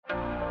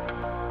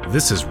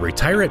This is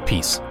Retire at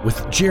Peace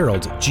with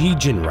Gerald G.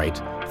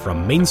 Ginwright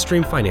from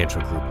Mainstream Financial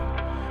Group.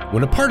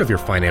 When a part of your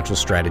financial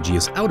strategy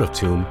is out of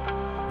tune,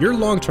 your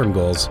long-term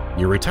goals,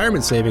 your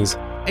retirement savings,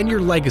 and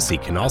your legacy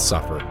can all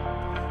suffer.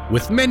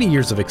 With many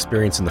years of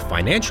experience in the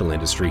financial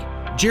industry,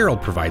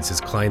 Gerald provides his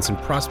clients and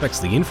prospects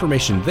the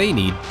information they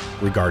need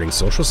regarding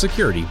Social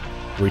Security,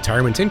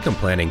 retirement income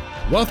planning,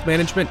 wealth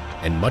management,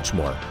 and much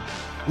more.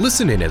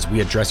 Listen in as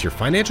we address your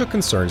financial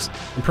concerns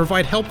and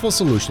provide helpful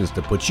solutions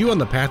to put you on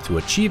the path to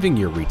achieving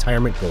your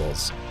retirement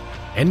goals.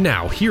 And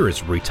now, here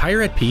is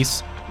Retire at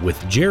Peace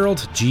with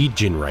Gerald G.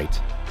 Ginwright.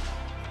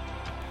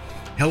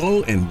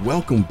 Hello and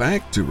welcome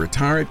back to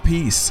Retire at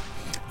Peace.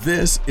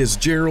 This is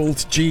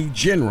Gerald G.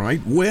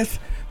 Ginwright with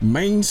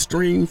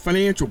Mainstream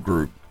Financial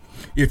Group.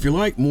 If you'd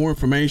like more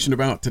information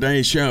about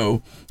today's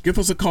show, give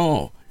us a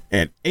call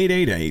at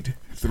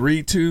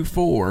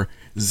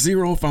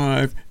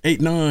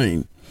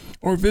 888-324-0589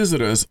 or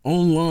visit us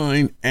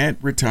online at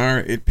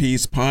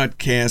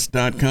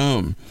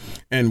retireatpeacepodcast.com.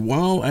 And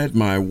while at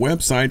my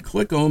website,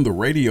 click on the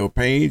radio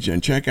page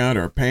and check out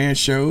our past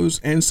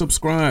shows and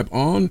subscribe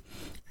on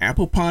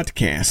Apple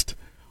Podcast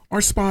or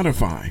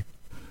Spotify.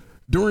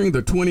 During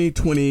the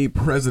 2020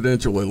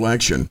 presidential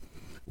election,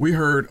 we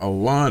heard a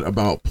lot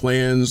about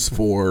plans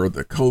for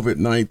the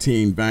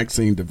COVID-19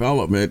 vaccine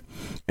development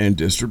and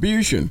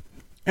distribution,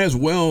 as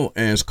well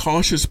as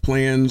cautious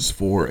plans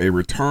for a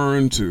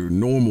return to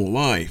normal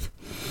life.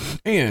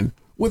 And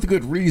with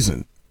good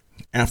reason.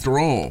 After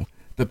all,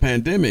 the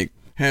pandemic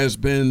has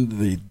been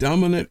the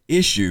dominant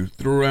issue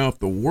throughout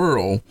the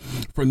world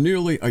for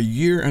nearly a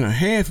year and a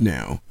half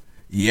now.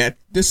 Yet,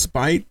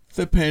 despite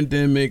the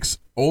pandemic's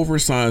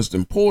oversized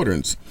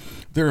importance,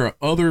 there are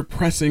other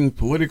pressing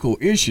political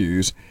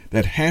issues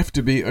that have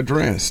to be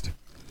addressed.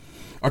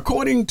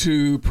 According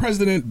to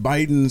President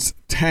Biden's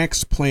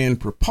tax plan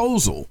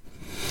proposal,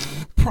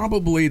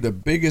 probably the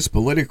biggest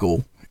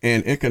political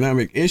and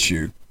economic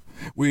issue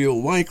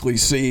we'll likely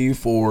see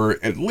for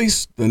at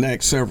least the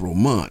next several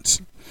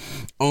months.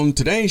 On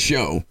today's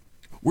show,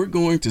 we're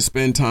going to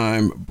spend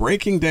time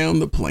breaking down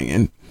the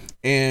plan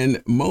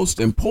and, most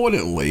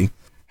importantly,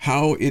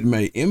 how it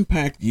may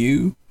impact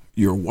you,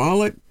 your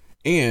wallet,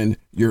 and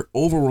your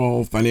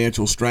overall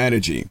financial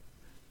strategy.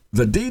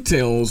 The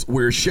details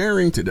we're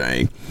sharing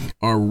today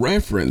are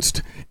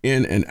referenced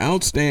in an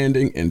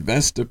outstanding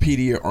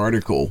Investopedia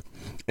article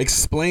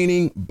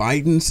explaining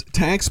Biden's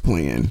tax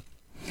plan.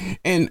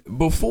 And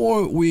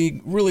before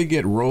we really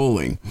get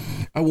rolling,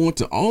 I want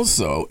to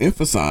also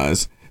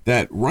emphasize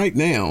that right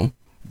now,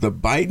 the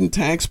Biden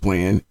tax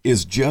plan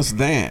is just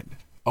that,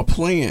 a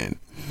plan.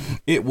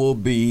 It will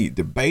be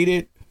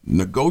debated,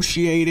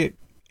 negotiated,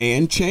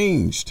 and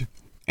changed.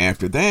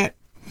 After that,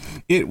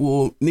 it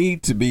will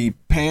need to be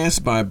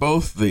passed by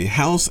both the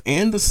House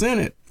and the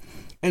Senate.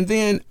 And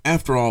then,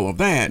 after all of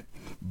that,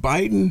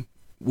 Biden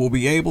will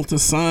be able to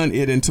sign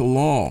it into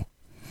law.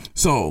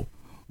 So,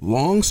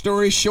 long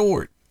story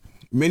short,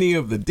 many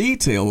of the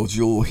details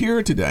you'll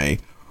hear today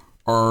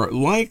are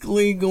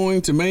likely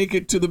going to make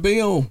it to the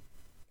bill,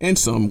 and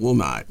some will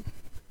not.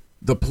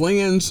 The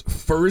plan's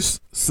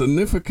first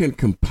significant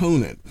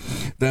component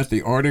that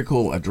the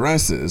article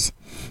addresses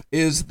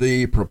is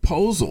the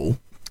proposal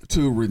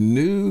to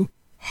renew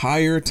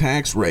higher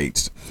tax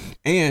rates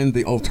and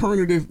the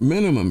alternative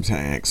minimum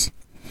tax.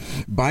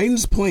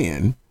 Biden's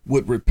plan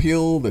would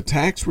repeal the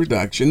tax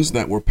reductions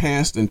that were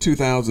passed in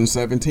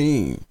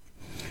 2017.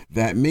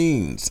 That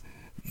means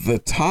the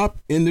top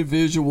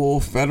individual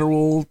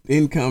federal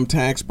income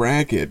tax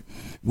bracket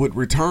would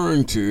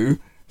return to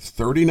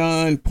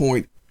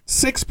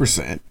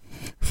 39.6%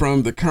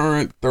 from the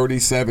current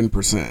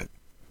 37%.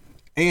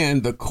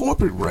 And the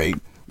corporate rate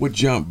would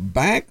jump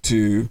back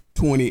to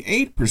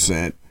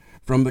 28%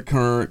 from the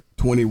current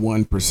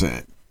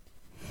 21%.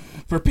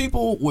 For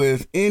people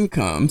with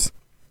incomes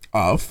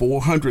of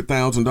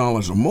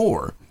 $400,000 or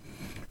more,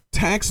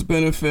 tax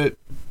benefit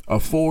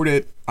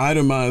afforded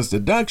itemized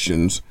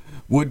deductions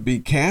would be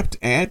capped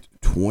at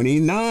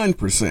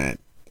 29%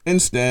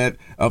 instead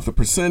of the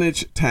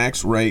percentage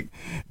tax rate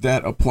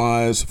that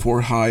applies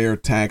for higher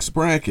tax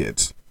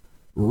brackets.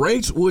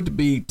 Rates would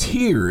be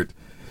tiered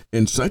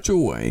in such a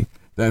way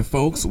that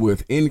folks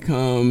with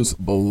incomes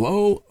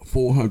below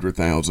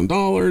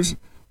 $400,000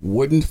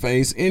 wouldn't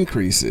face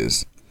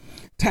increases.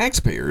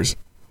 Taxpayers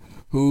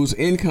whose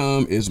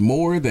income is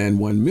more than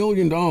 $1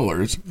 million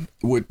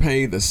would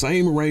pay the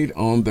same rate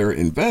on their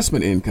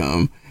investment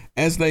income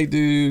as they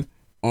do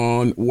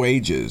on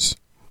wages.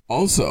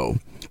 Also,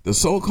 the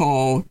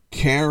so-called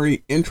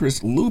carry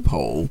interest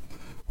loophole,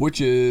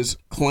 which is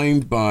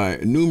claimed by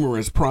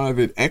numerous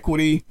private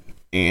equity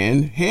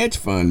and hedge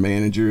fund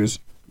managers,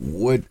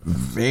 would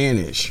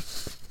vanish.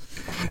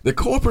 The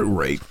corporate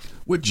rate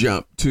would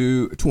jump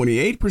to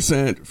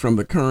 28% from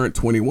the current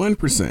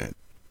 21%.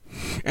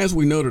 As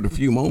we noted a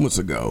few moments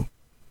ago,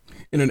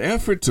 in an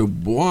effort to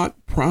block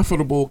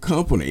profitable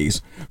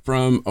companies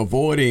from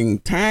avoiding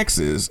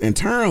taxes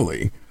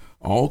entirely,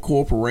 all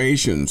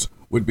corporations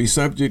would be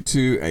subject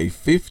to a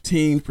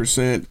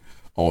 15%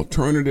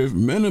 alternative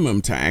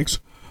minimum tax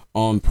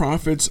on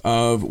profits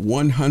of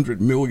 $100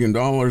 million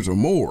or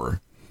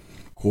more,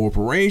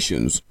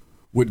 corporations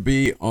would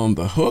be on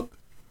the hook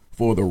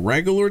for the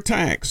regular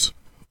tax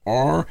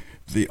or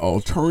the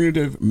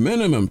alternative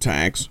minimum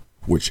tax,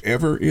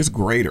 whichever is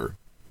greater.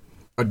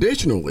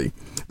 Additionally,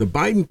 the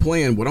Biden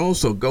plan would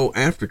also go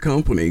after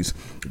companies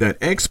that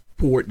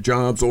export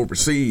jobs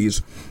overseas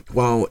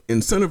while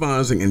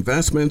incentivizing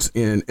investments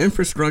in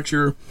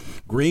infrastructure,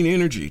 green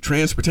energy,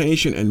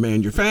 transportation, and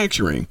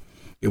manufacturing.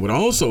 It would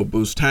also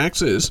boost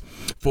taxes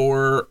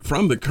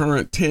from the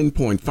current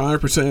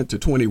 10.5% to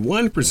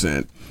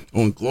 21%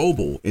 on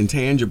global,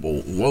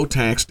 intangible,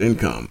 low-taxed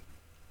income.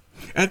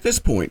 At this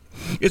point,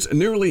 it's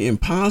nearly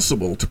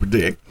impossible to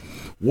predict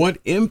what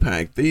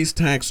impact these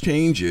tax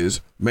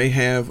changes may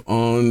have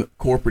on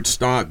corporate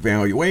stock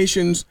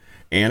valuations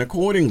and,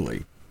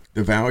 accordingly,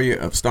 the value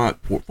of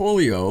stock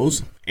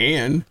portfolios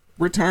and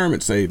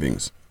retirement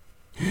savings.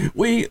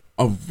 We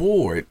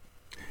avoid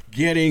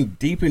getting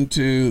deep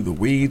into the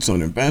weeds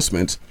on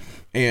investments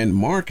and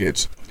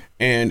markets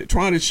and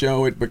try to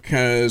show it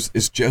because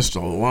it's just a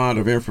lot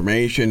of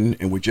information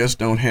and we just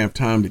don't have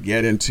time to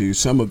get into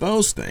some of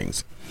those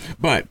things.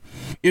 But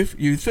if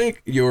you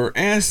think your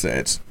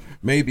assets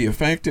may be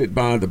affected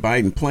by the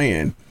Biden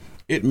plan,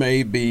 it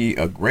may be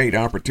a great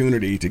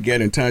opportunity to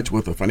get in touch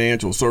with a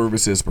financial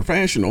services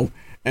professional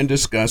and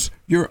discuss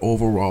your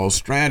overall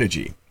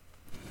strategy.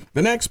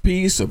 The next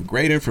piece of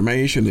great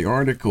information the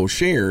article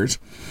shares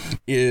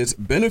is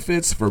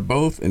benefits for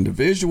both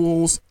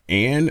individuals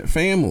and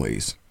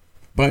families.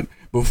 But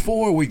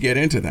before we get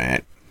into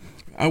that,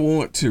 I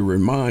want to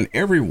remind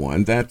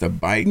everyone that the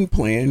Biden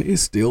plan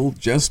is still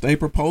just a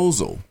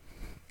proposal.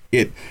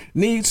 It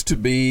needs to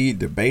be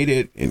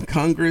debated in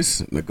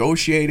Congress,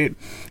 negotiated,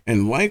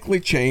 and likely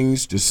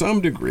changed to some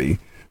degree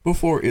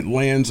before it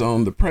lands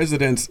on the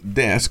president's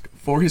desk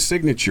for his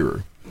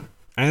signature.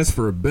 As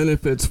for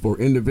benefits for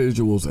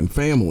individuals and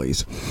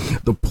families,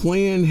 the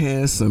plan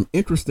has some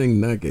interesting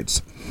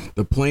nuggets.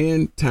 The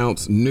plan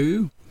touts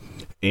new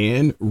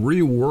and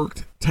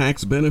reworked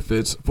tax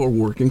benefits for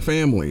working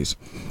families,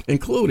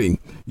 including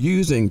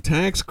using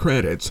tax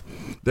credits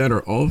that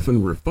are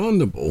often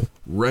refundable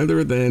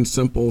rather than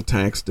simple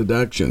tax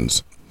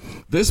deductions.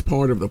 This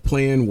part of the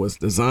plan was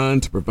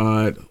designed to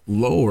provide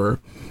lower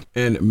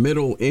and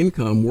middle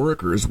income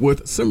workers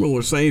with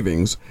similar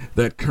savings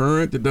that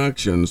current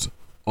deductions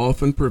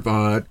often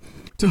provide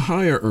to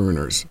higher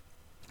earners.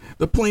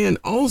 The plan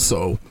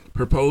also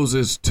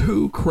proposes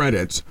two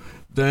credits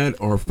that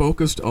are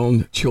focused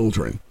on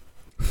children.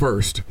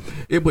 First,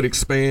 it would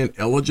expand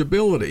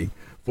eligibility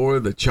for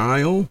the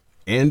Child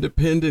and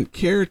Dependent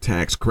Care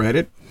Tax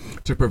Credit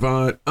to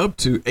provide up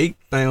to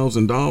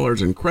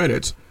 $8,000 in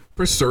credits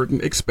for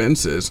certain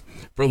expenses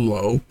for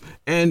low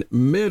and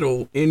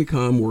middle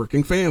income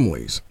working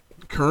families.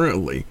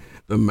 Currently,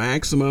 the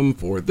maximum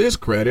for this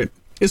credit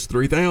is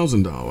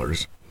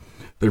 $3,000.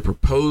 The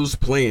proposed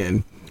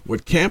plan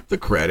would cap the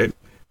credit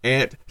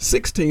at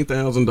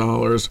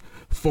 $16,000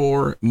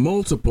 for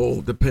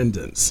multiple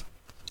dependents.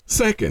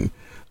 Second,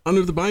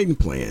 under the Biden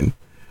plan,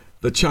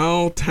 the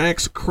child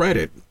tax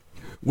credit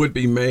would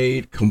be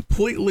made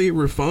completely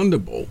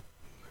refundable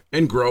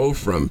and grow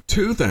from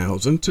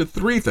 $2,000 to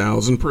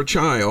 $3,000 per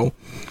child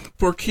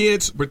for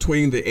kids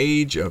between the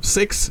age of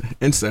 6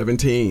 and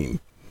 17.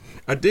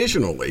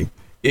 Additionally,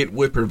 it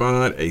would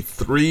provide a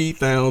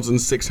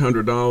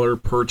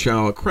 $3,600 per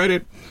child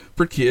credit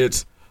for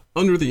kids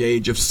under the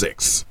age of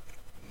 6.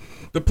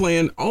 The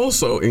plan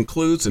also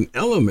includes an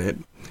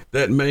element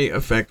that may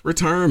affect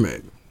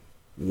retirement.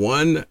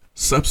 One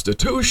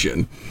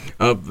substitution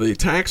of the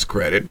tax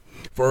credit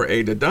for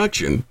a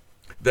deduction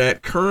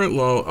that current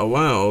law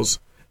allows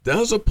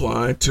does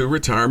apply to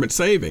retirement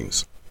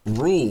savings.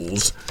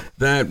 Rules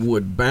that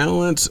would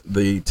balance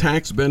the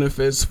tax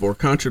benefits for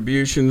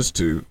contributions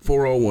to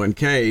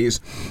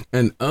 401ks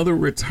and other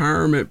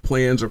retirement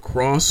plans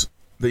across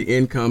the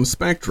income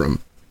spectrum.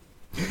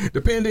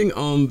 Depending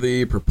on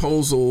the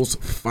proposal's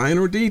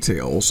finer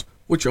details,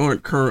 which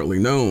aren't currently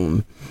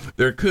known,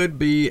 there could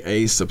be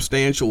a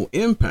substantial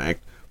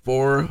impact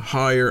for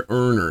higher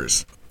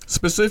earners.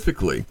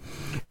 Specifically,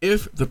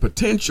 if the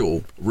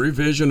potential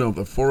revision of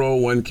the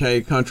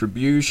 401k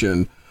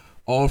contribution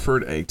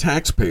offered a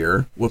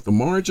taxpayer with the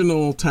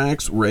marginal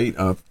tax rate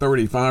of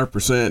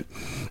 35%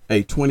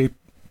 a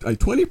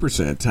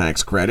 20%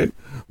 tax credit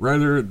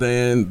rather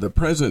than the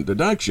present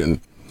deduction,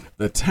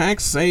 the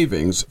tax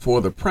savings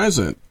for the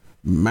present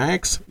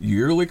max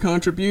yearly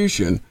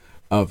contribution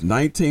of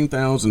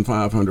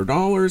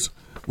 $19,500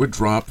 would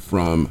drop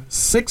from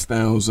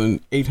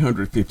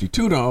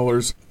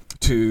 $6,852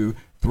 to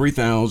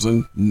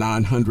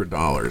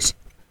 $3,900.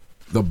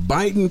 The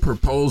Biden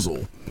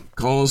proposal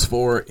calls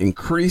for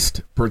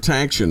increased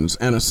protections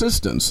and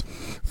assistance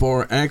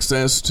for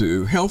access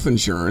to health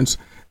insurance,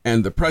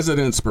 and the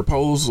president's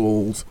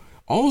proposals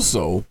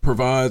also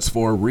provides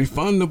for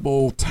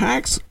refundable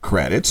tax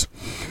credits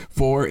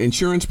for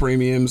insurance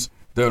premiums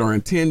that are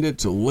intended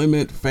to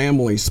limit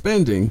family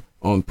spending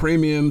on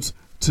premiums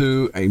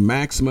to a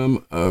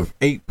maximum of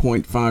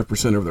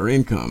 8.5% of their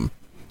income.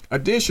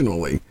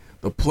 Additionally,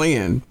 The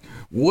plan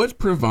would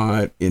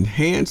provide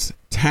enhanced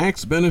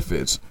tax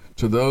benefits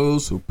to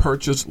those who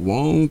purchase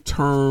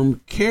long-term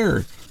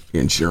care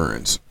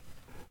insurance.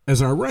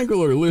 As our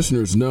regular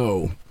listeners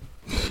know,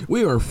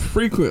 we are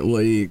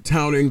frequently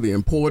touting the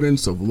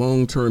importance of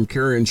long-term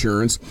care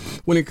insurance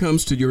when it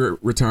comes to your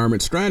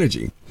retirement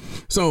strategy.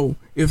 So,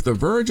 if the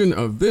version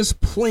of this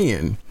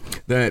plan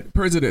that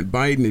President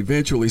Biden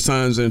eventually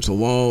signs into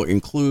law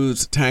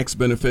includes tax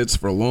benefits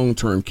for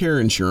long-term care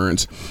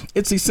insurance,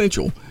 it's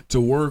essential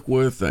to work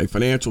with a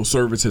financial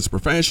services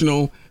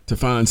professional to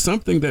find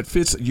something that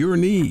fits your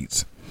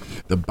needs.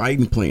 The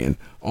Biden plan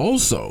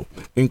also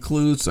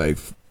includes a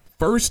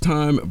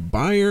first-time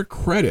buyer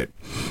credit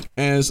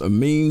as a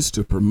means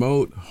to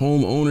promote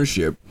home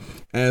ownership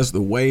as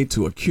the way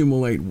to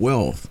accumulate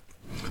wealth.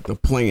 The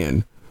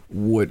plan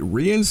would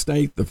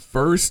reinstate the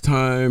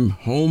first-time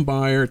home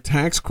buyer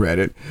tax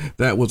credit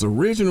that was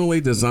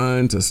originally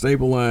designed to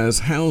stabilize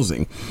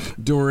housing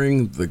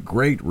during the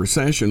Great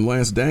Recession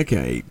last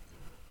decade.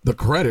 The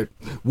credit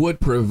would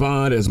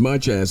provide as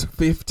much as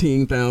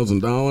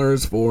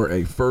 $15,000 for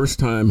a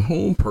first-time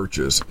home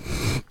purchase.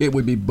 It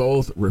would be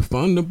both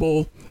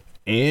refundable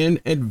and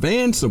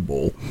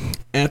advanceable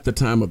at the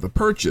time of the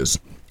purchase,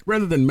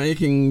 rather than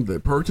making the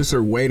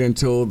purchaser wait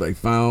until they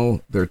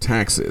file their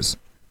taxes.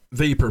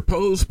 The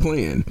proposed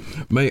plan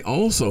may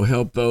also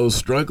help those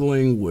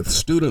struggling with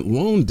student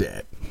loan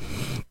debt.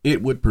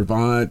 It would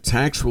provide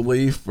tax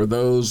relief for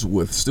those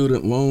with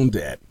student loan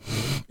debt.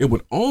 It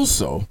would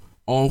also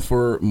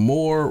offer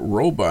more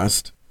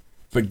robust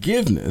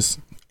forgiveness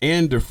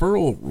and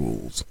deferral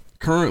rules.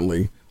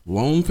 Currently,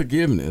 loan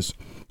forgiveness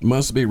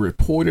must be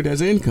reported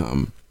as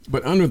income,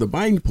 but under the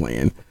Biden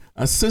plan,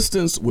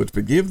 assistance would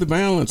forgive the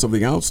balance of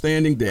the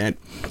outstanding debt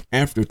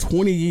after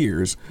 20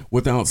 years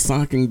without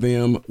socking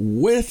them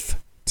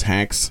with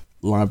tax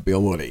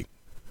liability.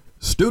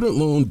 Student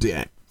loan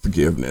debt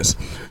forgiveness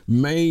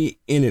may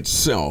in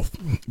itself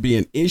be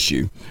an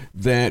issue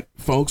that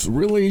folks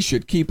really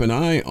should keep an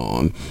eye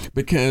on,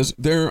 because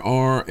there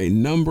are a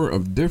number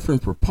of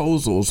different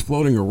proposals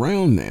floating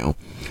around now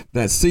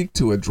that seek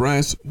to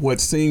address what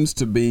seems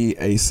to be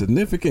a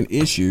significant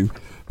issue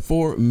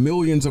for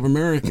millions of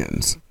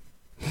Americans.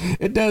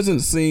 It doesn't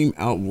seem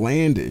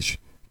outlandish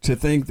to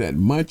think that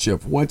much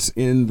of what's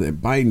in the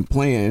Biden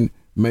plan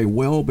may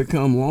well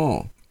become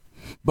law,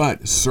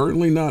 but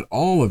certainly not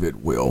all of it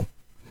will.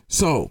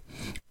 So,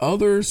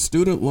 other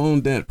student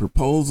loan debt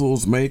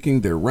proposals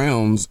making their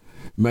rounds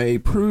may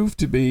prove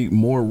to be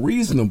more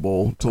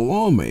reasonable to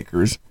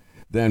lawmakers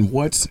than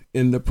what's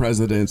in the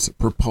president's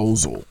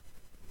proposal.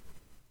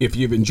 If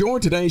you've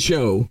enjoyed today's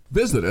show,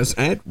 visit us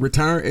at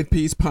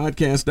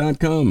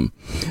retireatpeacepodcast.com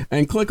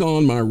and click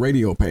on my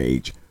radio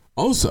page.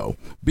 Also,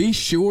 be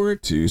sure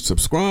to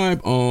subscribe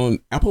on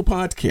Apple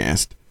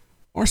Podcast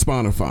or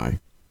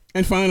Spotify.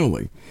 And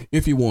finally,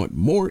 if you want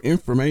more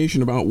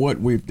information about what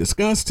we've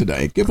discussed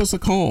today, give us a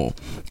call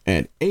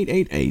at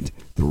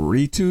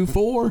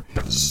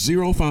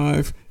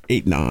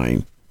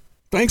 888-324-0589.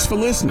 Thanks for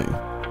listening.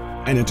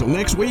 And until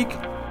next week,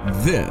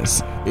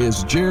 this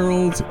is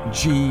Gerald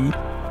G.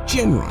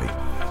 Ginwright.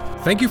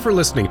 Thank you for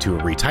listening to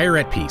Retire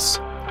at Peace.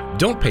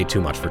 Don't pay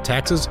too much for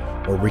taxes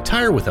or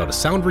retire without a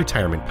sound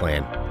retirement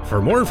plan.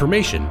 For more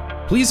information,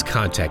 please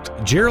contact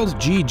Gerald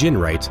G.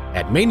 Ginwright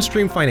at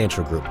Mainstream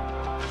Financial Group.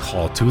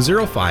 Call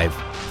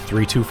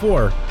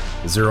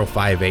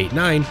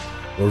 205-324-0589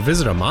 or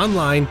visit them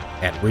online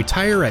at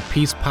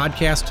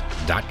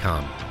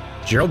retireatpeacepodcast.com.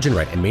 Gerald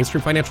Ginwright and Mainstream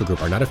Financial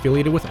Group are not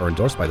affiliated with or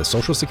endorsed by the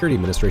Social Security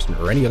Administration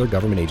or any other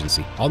government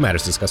agency. All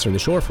matters discussed during the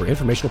show are for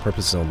informational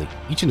purposes only.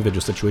 Each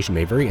individual situation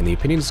may vary, and the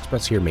opinions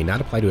expressed here may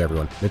not apply to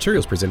everyone.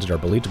 Materials presented are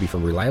believed to be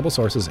from reliable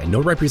sources, and no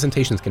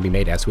representations can be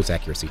made as to its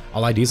accuracy.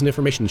 All ideas and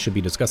information should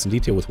be discussed in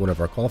detail with one of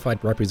our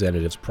qualified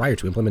representatives prior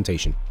to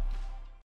implementation.